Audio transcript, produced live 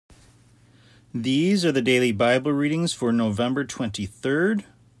These are the daily Bible readings for November 23rd,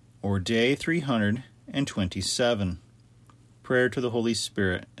 or day 327. Prayer to the Holy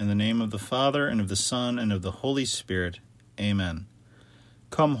Spirit. In the name of the Father, and of the Son, and of the Holy Spirit. Amen.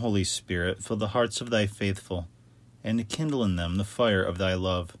 Come, Holy Spirit, fill the hearts of thy faithful, and kindle in them the fire of thy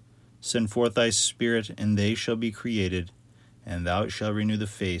love. Send forth thy Spirit, and they shall be created, and thou shalt renew the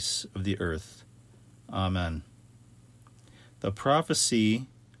face of the earth. Amen. The prophecy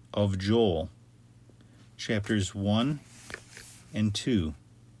of Joel, chapters 1 and 2.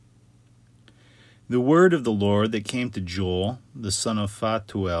 The word of the Lord that came to Joel, the son of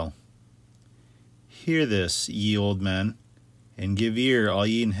Phatuel. Hear this, ye old men, and give ear, all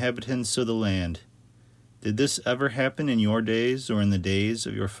ye inhabitants of the land. Did this ever happen in your days, or in the days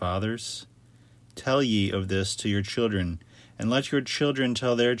of your fathers? Tell ye of this to your children, and let your children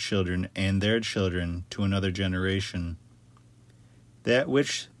tell their children, and their children to another generation. That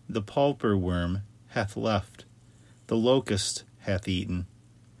which the palper worm hath left, the locust hath eaten.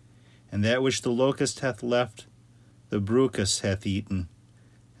 And that which the locust hath left, the brucus hath eaten.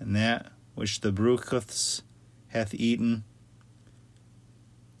 And that which the brucus hath eaten,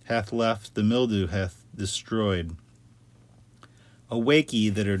 hath left, the mildew hath destroyed. Awake ye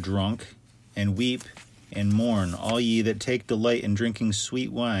that are drunk, and weep, and mourn, all ye that take delight in drinking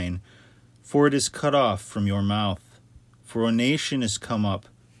sweet wine, for it is cut off from your mouth. For a nation is come up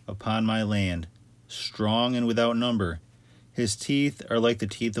upon my land, strong and without number. His teeth are like the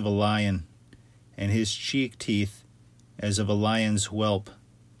teeth of a lion, and his cheek teeth as of a lion's whelp.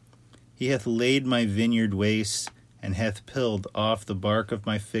 He hath laid my vineyard waste, and hath pilled off the bark of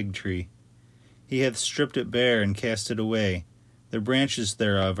my fig tree. He hath stripped it bare, and cast it away. The branches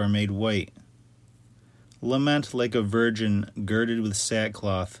thereof are made white. Lament like a virgin girded with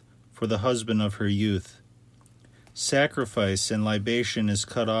sackcloth for the husband of her youth. Sacrifice and libation is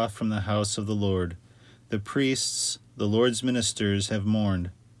cut off from the house of the Lord. The priests, the Lord's ministers, have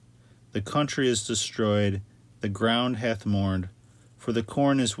mourned. The country is destroyed, the ground hath mourned, for the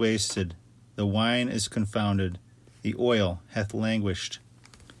corn is wasted, the wine is confounded, the oil hath languished.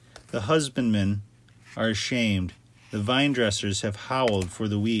 The husbandmen are ashamed, the vine dressers have howled for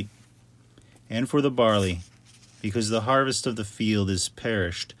the wheat and for the barley, because the harvest of the field is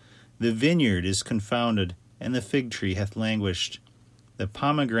perished. The vineyard is confounded, and the fig tree hath languished. The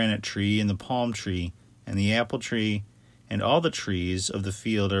pomegranate tree and the palm tree and the apple tree and all the trees of the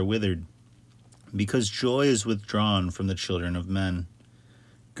field are withered, because joy is withdrawn from the children of men.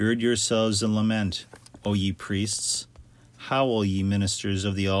 Gird yourselves and lament, O ye priests. Howl, ye ministers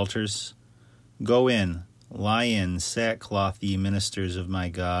of the altars. Go in, lie in sackcloth, ye ministers of my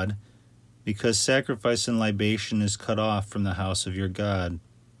God, because sacrifice and libation is cut off from the house of your God.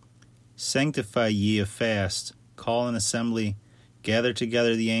 Sanctify ye a fast, call an assembly, gather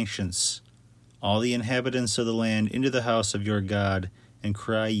together the ancients, all the inhabitants of the land, into the house of your God, and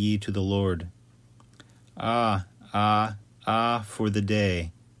cry ye to the Lord. Ah, ah, ah, for the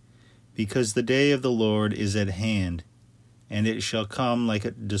day, because the day of the Lord is at hand, and it shall come like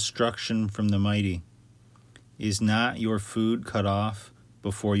a destruction from the mighty. Is not your food cut off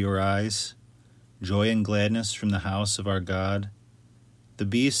before your eyes, joy and gladness from the house of our God? The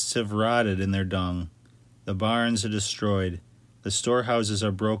beasts have rotted in their dung, the barns are destroyed, the storehouses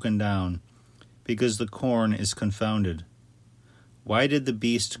are broken down, because the corn is confounded. Why did the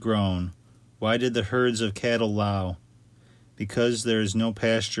beast groan? Why did the herds of cattle low? Because there is no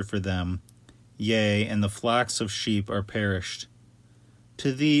pasture for them, yea, and the flocks of sheep are perished.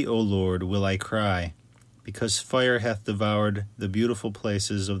 To thee, O Lord, will I cry, because fire hath devoured the beautiful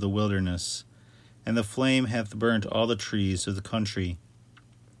places of the wilderness, and the flame hath burnt all the trees of the country.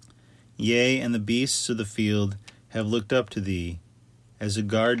 Yea, and the beasts of the field have looked up to thee, as a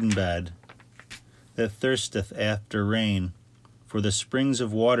garden bed that thirsteth after rain. For the springs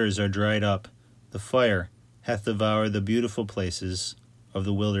of waters are dried up, the fire hath devoured the beautiful places of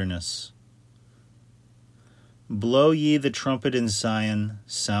the wilderness. Blow ye the trumpet in Zion,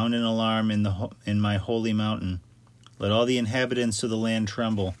 sound an alarm in my holy mountain. Let all the inhabitants of the land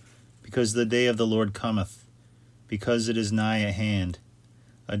tremble, because the day of the Lord cometh, because it is nigh at hand.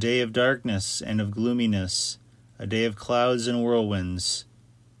 A day of darkness and of gloominess, a day of clouds and whirlwinds,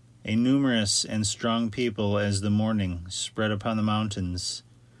 a numerous and strong people as the morning spread upon the mountains.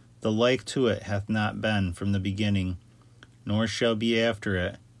 The like to it hath not been from the beginning, nor shall be after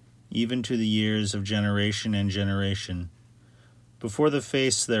it, even to the years of generation and generation. Before the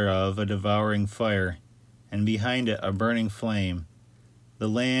face thereof a devouring fire, and behind it a burning flame. The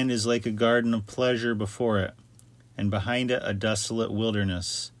land is like a garden of pleasure before it, and behind it a desolate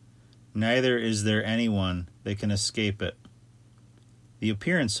wilderness. Neither is there anyone that can escape it. The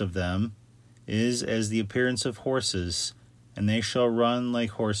appearance of them is as the appearance of horses, and they shall run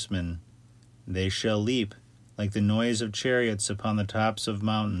like horsemen. They shall leap like the noise of chariots upon the tops of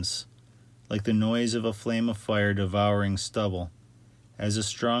mountains, like the noise of a flame of fire devouring stubble, as a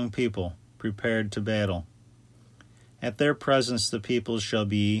strong people prepared to battle. At their presence the peoples shall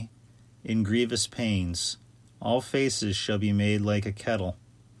be in grievous pains. All faces shall be made like a kettle.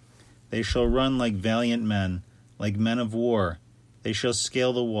 They shall run like valiant men, like men of war. They shall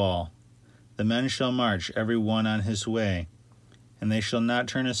scale the wall. The men shall march every one on his way, and they shall not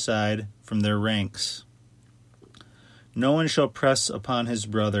turn aside from their ranks. No one shall press upon his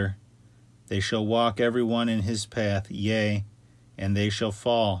brother. They shall walk every one in his path, yea, and they shall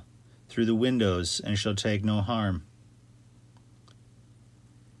fall through the windows and shall take no harm.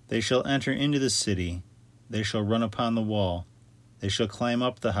 They shall enter into the city. They shall run upon the wall. They shall climb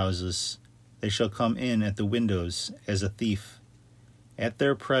up the houses. They shall come in at the windows as a thief. At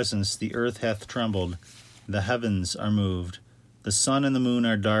their presence the earth hath trembled. The heavens are moved. The sun and the moon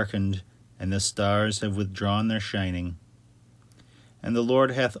are darkened, and the stars have withdrawn their shining. And the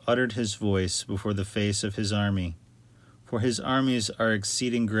Lord hath uttered his voice before the face of his army. For his armies are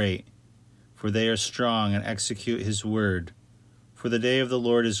exceeding great, for they are strong and execute his word. For the day of the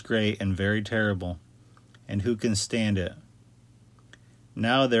Lord is great and very terrible, and who can stand it?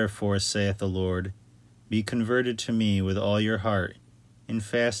 Now therefore, saith the Lord, be converted to me with all your heart, in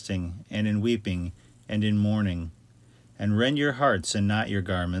fasting and in weeping and in mourning, and rend your hearts and not your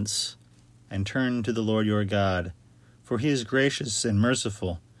garments, and turn to the Lord your God, for he is gracious and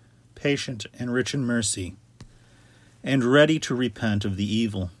merciful, patient and rich in mercy, and ready to repent of the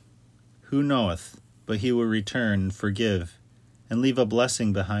evil. Who knoweth but he will return and forgive, and leave a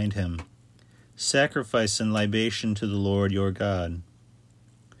blessing behind him, sacrifice and libation to the Lord your God.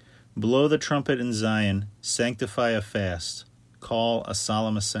 Blow the trumpet in Zion, sanctify a fast, call a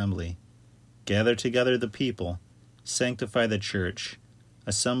solemn assembly. Gather together the people, sanctify the church,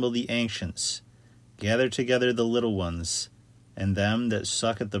 assemble the ancients, gather together the little ones, and them that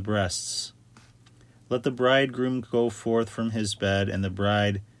suck at the breasts. Let the bridegroom go forth from his bed, and the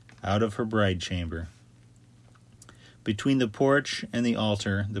bride out of her bride chamber. Between the porch and the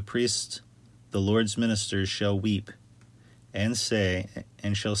altar, the priests, the Lord's ministers, shall weep, and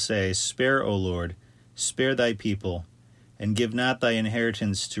shall say, Spare, O Lord, spare thy people, and give not thy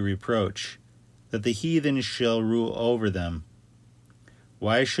inheritance to reproach, that the heathen shall rule over them.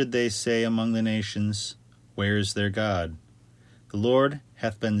 Why should they say among the nations, Where is their God? The Lord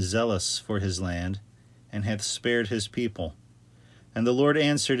hath been zealous for his land, and hath spared his people. And the Lord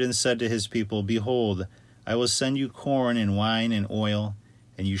answered and said to his people, Behold, I will send you corn and wine and oil,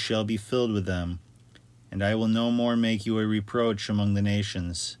 and you shall be filled with them. And I will no more make you a reproach among the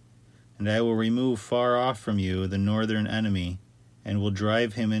nations. And I will remove far off from you the northern enemy, and will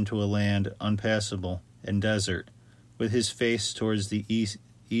drive him into a land unpassable and desert, with his face towards the east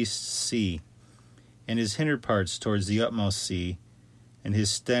sea, and his hinder parts towards the utmost sea. And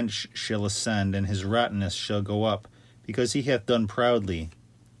his stench shall ascend, and his rottenness shall go up, because he hath done proudly.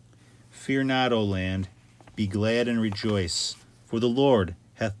 Fear not, O land, be glad and rejoice, for the Lord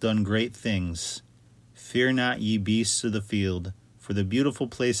hath done great things. Fear not, ye beasts of the field, for the beautiful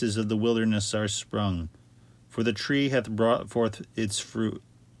places of the wilderness are sprung. For the tree hath brought forth its fruit,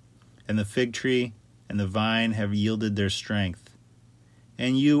 and the fig tree and the vine have yielded their strength.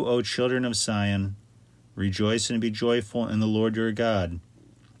 And you, O children of Zion, rejoice and be joyful in the Lord your God,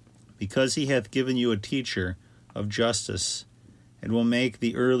 because he hath given you a teacher of justice, and will make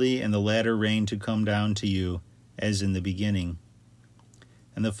the early and the latter rain to come down to you, as in the beginning.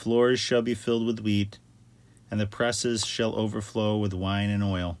 And the floors shall be filled with wheat, and the presses shall overflow with wine and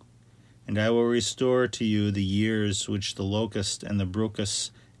oil. And I will restore to you the years which the locust and the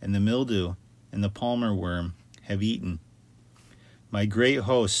brucus and the mildew and the palmer worm have eaten, my great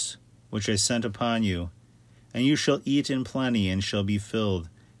host which I sent upon you. And you shall eat in plenty, and shall be filled,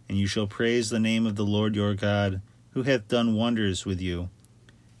 and you shall praise the name of the Lord your God, who hath done wonders with you.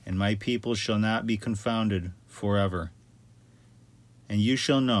 And my people shall not be confounded forever. And you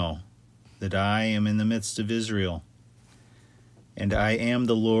shall know that I am in the midst of Israel, and I am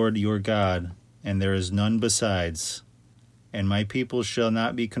the Lord your God, and there is none besides. And my people shall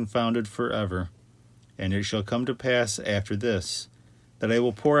not be confounded forever. And it shall come to pass after this, that I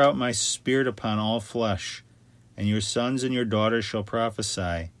will pour out my spirit upon all flesh, and your sons and your daughters shall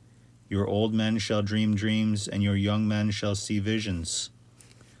prophesy. Your old men shall dream dreams, and your young men shall see visions.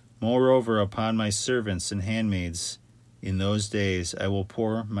 Moreover, upon my servants and handmaids, in those days I will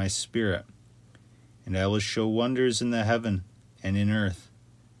pour my spirit, and I will show wonders in the heaven and in earth,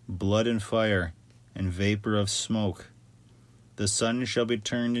 blood and fire, and vapor of smoke. The sun shall be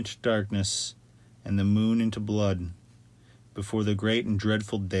turned into darkness, and the moon into blood, before the great and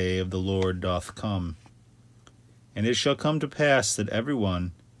dreadful day of the Lord doth come. And it shall come to pass that every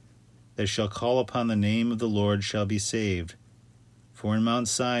one that shall call upon the name of the Lord shall be saved. For in Mount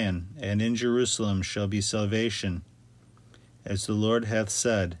Sion and in Jerusalem shall be salvation, as the Lord hath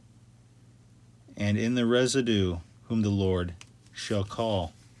said, and in the residue whom the Lord shall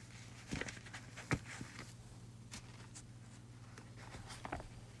call.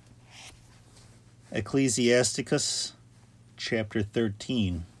 Ecclesiasticus chapter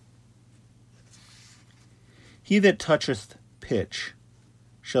 13. He that toucheth pitch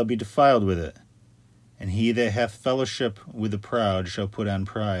shall be defiled with it, and he that hath fellowship with the proud shall put on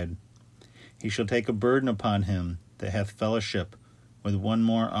pride. He shall take a burden upon him that hath fellowship with one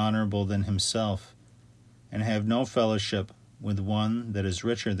more honorable than himself, and have no fellowship with one that is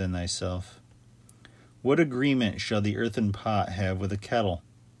richer than thyself. What agreement shall the earthen pot have with a kettle?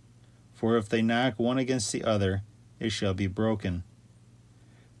 For if they knock one against the other, it shall be broken.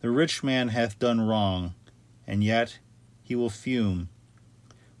 The rich man hath done wrong, and yet he will fume.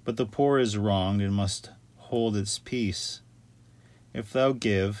 But the poor is wronged, and must hold its peace. If thou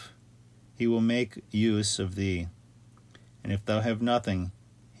give, he will make use of thee. And if thou have nothing,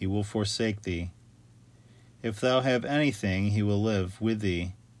 he will forsake thee. If thou have anything, he will live with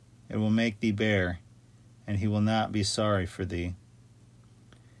thee, and will make thee bear, and he will not be sorry for thee.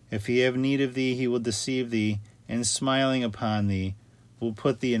 If he have need of thee, he will deceive thee, and smiling upon thee, will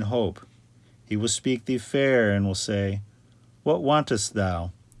put thee in hope. He will speak thee fair, and will say, What wantest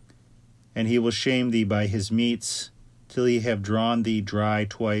thou? And he will shame thee by his meats, till he have drawn thee dry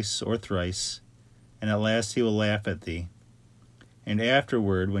twice or thrice, and at last he will laugh at thee. And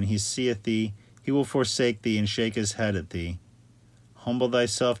afterward, when he seeth thee, he will forsake thee, and shake his head at thee. Humble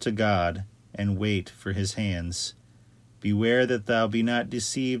thyself to God, and wait for his hands. Beware that thou be not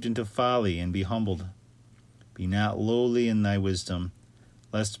deceived into folly, and be humbled. Be not lowly in thy wisdom,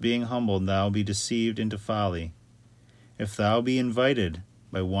 lest being humbled thou be deceived into folly. If thou be invited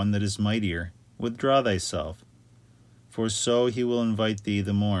by one that is mightier, withdraw thyself, for so he will invite thee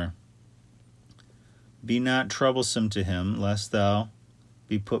the more. Be not troublesome to him, lest thou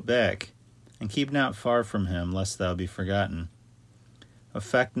be put back, and keep not far from him, lest thou be forgotten.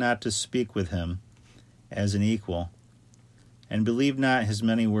 Affect not to speak with him as an equal, and believe not his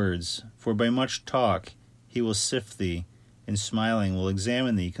many words, for by much talk he will sift thee, and smiling will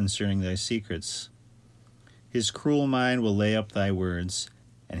examine thee concerning thy secrets. His cruel mind will lay up thy words,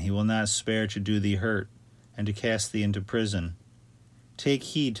 and he will not spare to do thee hurt, and to cast thee into prison. Take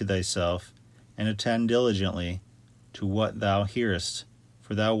heed to thyself, and attend diligently to what thou hearest,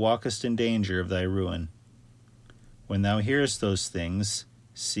 for thou walkest in danger of thy ruin. When thou hearest those things,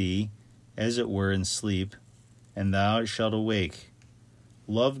 see, as it were in sleep, and thou shalt awake.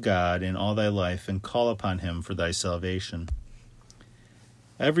 Love God in all thy life, and call upon him for thy salvation.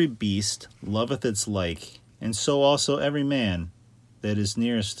 Every beast loveth its like, and so also every man that is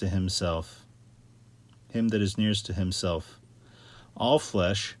nearest to himself. Him that is nearest to himself. All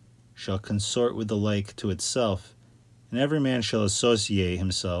flesh shall consort with the like to itself, and every man shall associate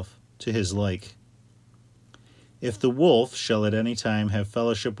himself to his like. If the wolf shall at any time have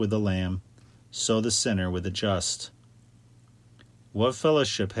fellowship with the lamb, so the sinner with the just. What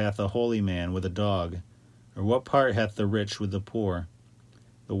fellowship hath a holy man with a dog? Or what part hath the rich with the poor?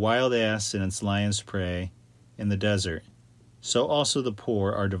 The wild ass in its lion's prey in the desert, so also the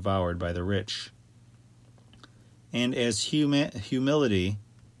poor are devoured by the rich. And as humility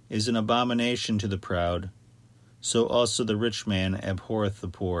is an abomination to the proud, so also the rich man abhorreth the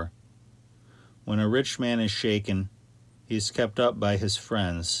poor. When a rich man is shaken, he is kept up by his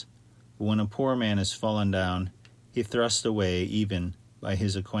friends. But when a poor man is fallen down, he thrust away even by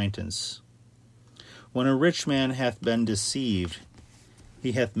his acquaintance. When a rich man hath been deceived,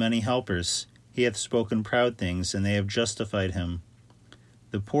 he hath many helpers. He hath spoken proud things, and they have justified him.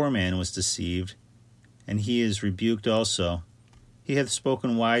 The poor man was deceived, and he is rebuked also. He hath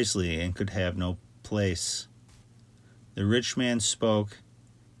spoken wisely, and could have no place. The rich man spoke,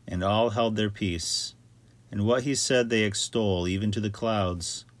 and all held their peace. And what he said they extol, even to the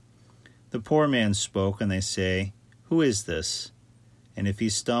clouds. The poor man spoke, and they say, Who is this? And if he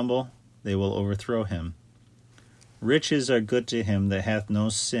stumble, they will overthrow him. Riches are good to him that hath no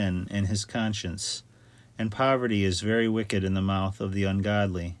sin in his conscience, and poverty is very wicked in the mouth of the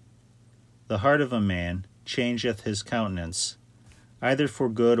ungodly. The heart of a man changeth his countenance, either for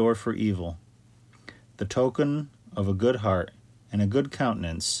good or for evil. The token of a good heart and a good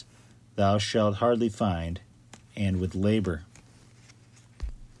countenance thou shalt hardly find, and with labor.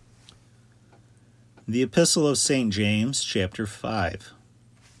 The Epistle of St. James, chapter 5.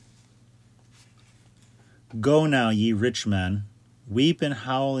 Go now, ye rich men, weep and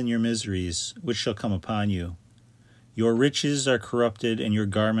howl in your miseries, which shall come upon you. Your riches are corrupted, and your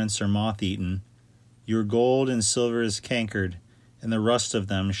garments are moth-eaten. Your gold and silver is cankered, and the rust of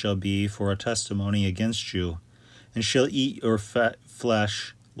them shall be for a testimony against you, and shall eat your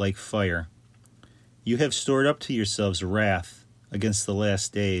flesh like fire. You have stored up to yourselves wrath against the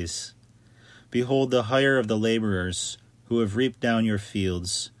last days. Behold, the hire of the laborers, who have reaped down your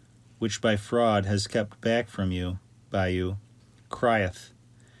fields, which by fraud has kept back from you, by you, crieth,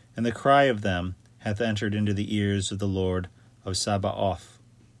 and the cry of them hath entered into the ears of the Lord of Sabaoth.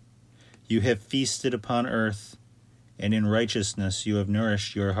 You have feasted upon earth, and in righteousness you have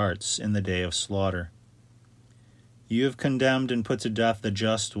nourished your hearts in the day of slaughter. You have condemned and put to death the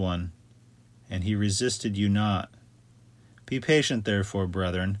just one, and he resisted you not. Be patient, therefore,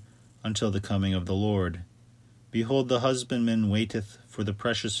 brethren, until the coming of the Lord. Behold, the husbandman waiteth for the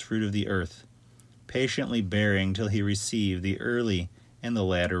precious fruit of the earth, patiently bearing till he receive the early and the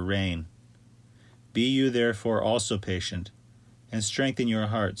latter rain. Be you therefore also patient, and strengthen your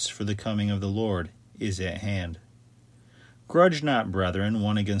hearts, for the coming of the Lord is at hand. Grudge not, brethren,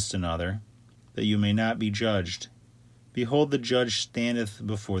 one against another, that you may not be judged. Behold, the judge standeth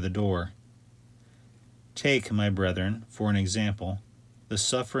before the door. Take, my brethren, for an example, the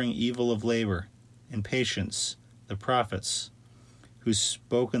suffering evil of labor, and patience, the prophets, who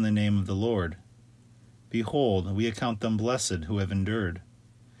spoke in the name of the Lord. Behold, we account them blessed who have endured.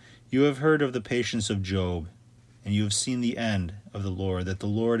 You have heard of the patience of Job, and you have seen the end of the Lord, that the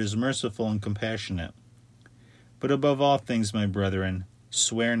Lord is merciful and compassionate. But above all things, my brethren,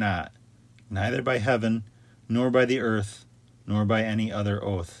 swear not, neither by heaven, nor by the earth, nor by any other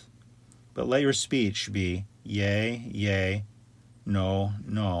oath. But let your speech be, yea, yea, no,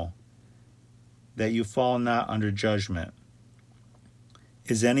 no, that you fall not under judgment.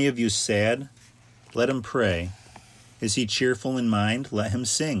 Is any of you sad? Let him pray. Is he cheerful in mind? Let him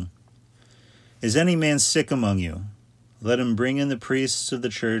sing. Is any man sick among you? Let him bring in the priests of the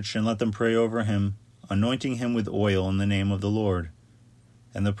church, and let them pray over him, anointing him with oil in the name of the Lord.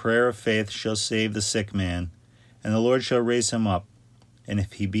 And the prayer of faith shall save the sick man, and the Lord shall raise him up. And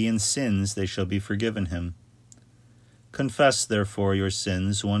if he be in sins, they shall be forgiven him. Confess, therefore, your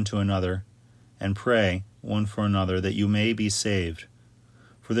sins one to another, and pray one for another, that you may be saved.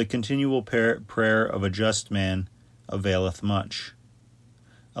 For the continual prayer of a just man availeth much.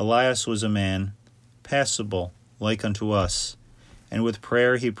 Elias was a man passible like unto us, and with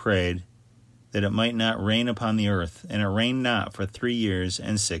prayer he prayed, that it might not rain upon the earth, and it rained not for 3 years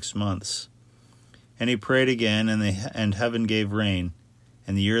and 6 months. And he prayed again, and heaven gave rain,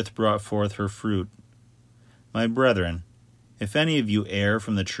 and the earth brought forth her fruit. My brethren, if any of you err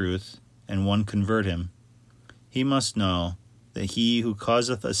from the truth, and one convert him, he must know that he who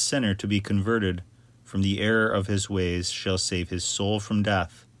causeth a sinner to be converted from the error of his ways shall save his soul from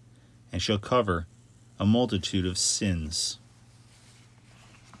death, and shall cover a multitude of sins.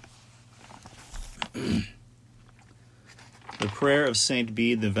 The prayer of Saint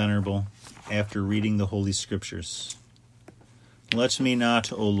Bede the Venerable after reading the Holy Scriptures. Let me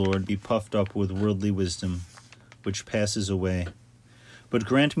not, O Lord, be puffed up with worldly wisdom, which passes away, but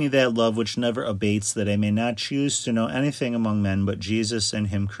grant me that love which never abates, that I may not choose to know anything among men but Jesus and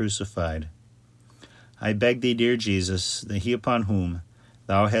him crucified. I beg thee, dear Jesus, that he upon whom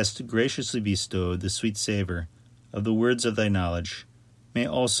thou hast graciously bestowed the sweet savour of the words of thy knowledge may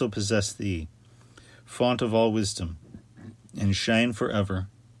also possess thee, fount of all wisdom, and shine forever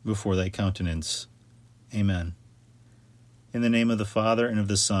before thy countenance. Amen. In the name of the Father, and of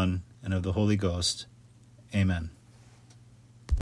the Son, and of the Holy Ghost. Amen.